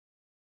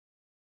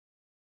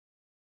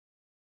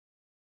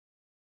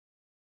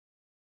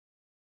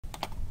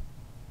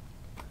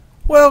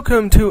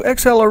Welcome to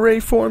Excel Array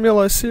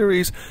Formula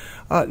Series,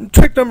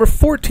 trick number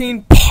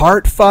 14,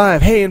 part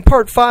 5. Hey, in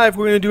part 5,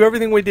 we're going to do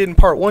everything we did in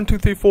part 1, 2,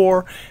 3,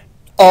 4,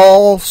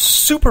 all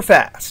super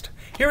fast.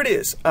 Here it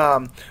is.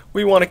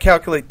 We want to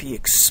calculate the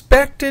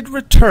expected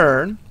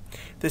return,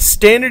 the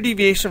standard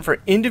deviation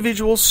for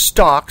individual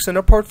stocks in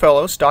a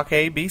portfolio, stock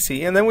A, B,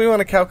 C, and then we want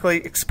to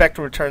calculate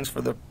expected returns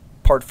for the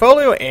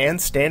portfolio and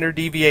standard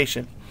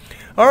deviation.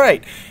 All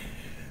right.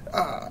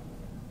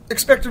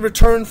 Expected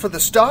return for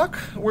the stock,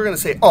 we're going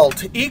to say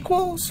ALT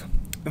equals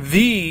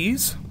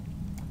these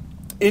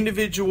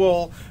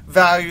individual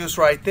values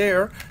right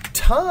there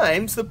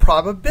times the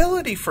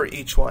probability for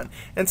each one.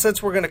 And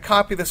since we're going to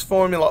copy this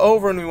formula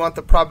over and we want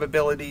the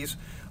probabilities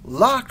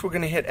locked, we're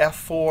going to hit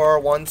F4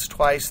 once,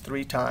 twice,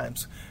 3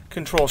 times.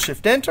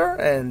 Control-Shift-Enter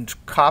and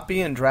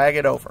copy and drag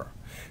it over.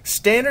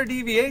 Standard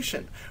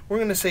deviation, we're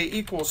going to say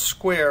equals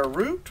square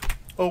root,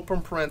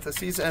 open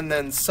parentheses, and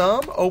then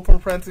sum, open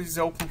parentheses,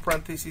 open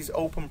parentheses,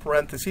 open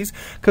parentheses,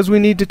 because we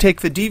need to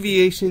take the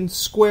deviations,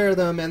 square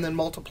them, and then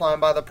multiply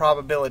them by the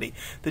probability.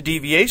 The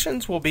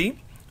deviations will be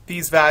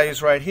these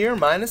values right here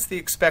minus the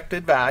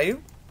expected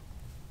value,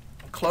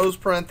 close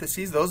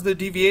parentheses. Those are the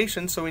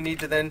deviations, so we need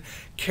to then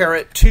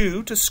caret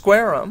 2 to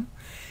square them.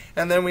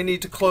 And then we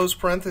need to close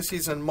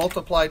parentheses and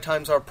multiply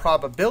times our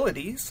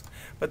probabilities.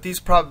 But these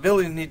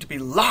probabilities need to be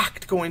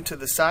locked going to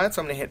the side,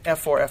 so I'm going to hit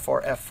F4,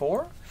 F4,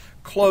 F4.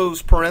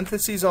 Close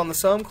parentheses on the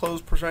sum,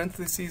 close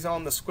parentheses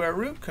on the square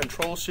root,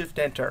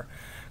 Control-Shift-Enter.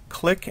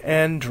 Click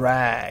and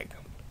drag.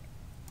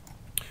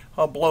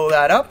 I'll blow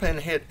that up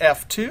and hit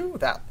F2.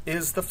 That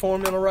is the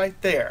formula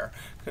right there.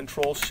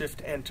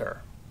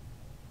 Control-Shift-Enter.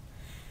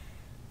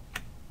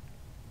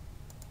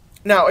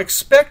 Now,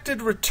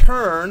 expected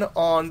return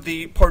on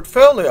the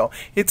portfolio,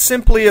 it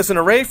simply is an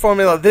array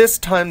formula, this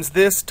times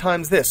this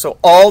times this. So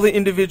all the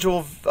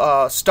individual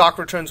stock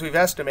returns we've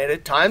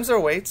estimated times their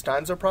weights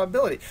times their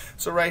probability.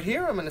 So right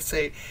here I'm going to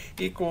say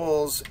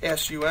equals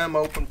SUM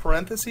open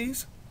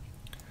parentheses,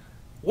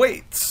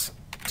 weights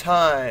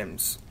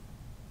times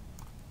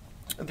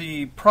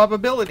the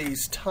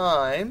probabilities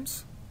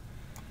times,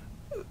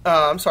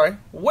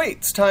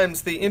 weights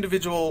times the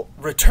individual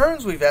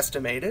returns we've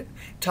estimated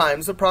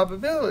times the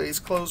probabilities,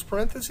 close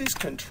parentheses,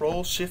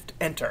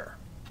 Control-Shift-Enter.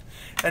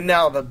 And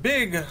now the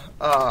big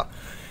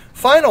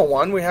final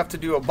one, we have to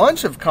do a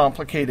bunch of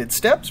complicated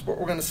steps, but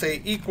we're going to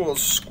say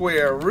equals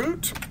square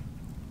root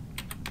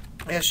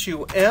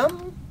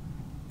SUM,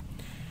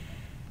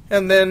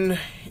 and then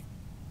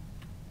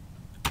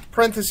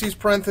parentheses,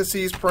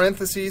 parentheses,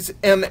 parentheses,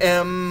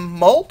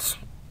 MMULT.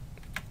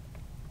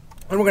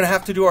 And we're going to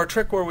have to do our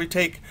trick where we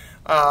take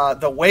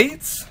the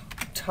weights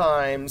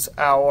times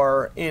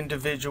our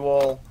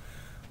individual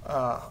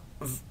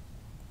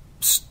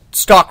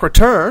stock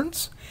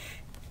returns,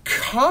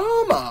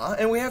 comma,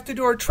 and we have to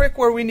do our trick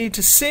where we need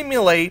to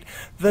simulate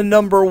the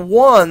number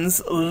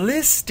ones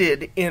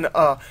listed in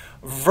a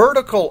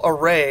vertical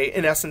array,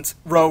 in essence,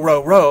 row,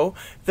 row, row,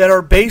 that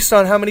are based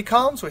on how many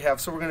columns we have.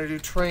 So we're going to do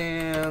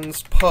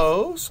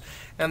transpose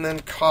and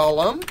then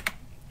column,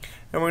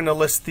 and we're going to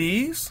list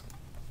these.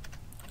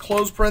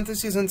 Close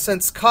parentheses, and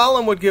since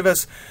column would give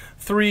us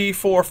 3,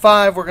 4,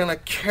 5, we're going to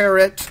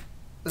caret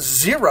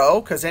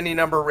 0, because any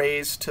number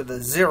raised to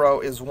the 0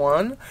 is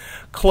 1.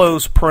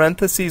 Close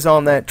parentheses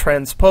on that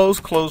transpose,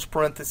 close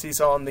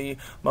parentheses on the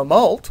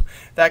MMULT.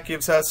 That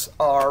gives us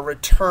our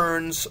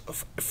returns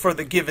for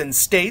the given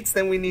states.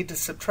 Then we need to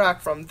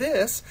subtract from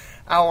this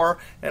our,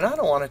 and I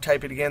don't want to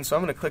type it again, so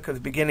I'm going to click at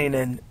the beginning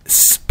and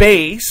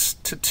space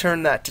to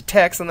turn that to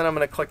text, and then I'm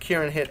going to click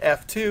here and hit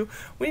F2.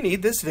 We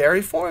need this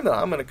very formula.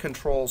 I'm going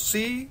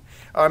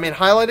to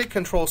highlight it,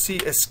 Control-C,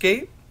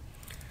 escape.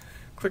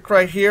 Click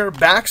right here,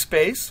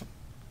 backspace.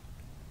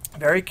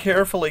 Very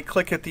carefully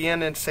click at the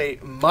end and say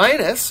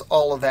minus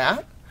all of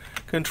that.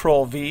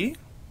 Control-V.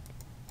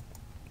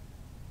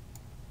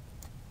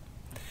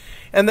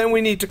 And then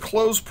we need to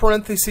close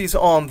parentheses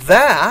on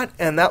that,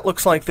 and that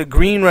looks like the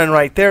green one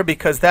right there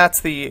because that's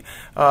the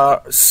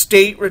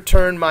state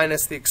return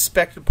minus the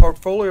expected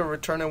portfolio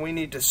return, and we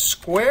need to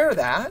square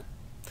that.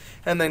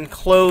 And then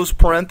close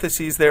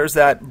parentheses, there's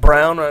that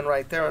brown one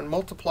right there, and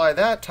multiply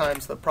that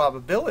times the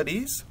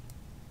probabilities.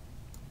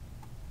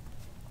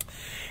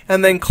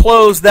 And then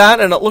close that,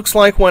 and it looks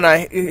like when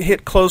I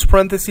hit close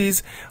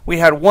parentheses, we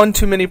had one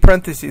too many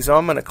parentheses. So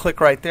I'm going to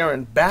click right there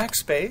and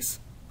backspace.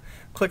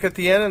 Click at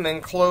the end and then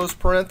close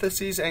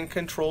parentheses and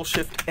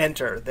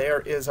Control-Shift-Enter.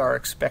 There is our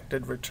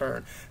expected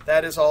return.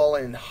 That is all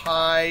in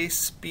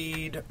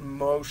high-speed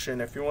motion.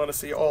 If you want to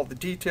see all the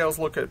details,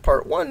 look at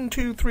part 1,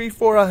 2, 3,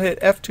 4. I'll hit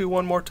F2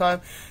 one more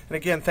time. And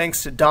again,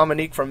 thanks to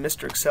Dominique from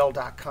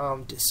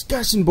MrExcel.com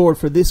discussion board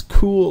for this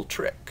cool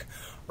trick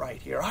right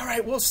here. All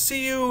right, we'll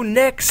see you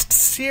next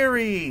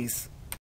series.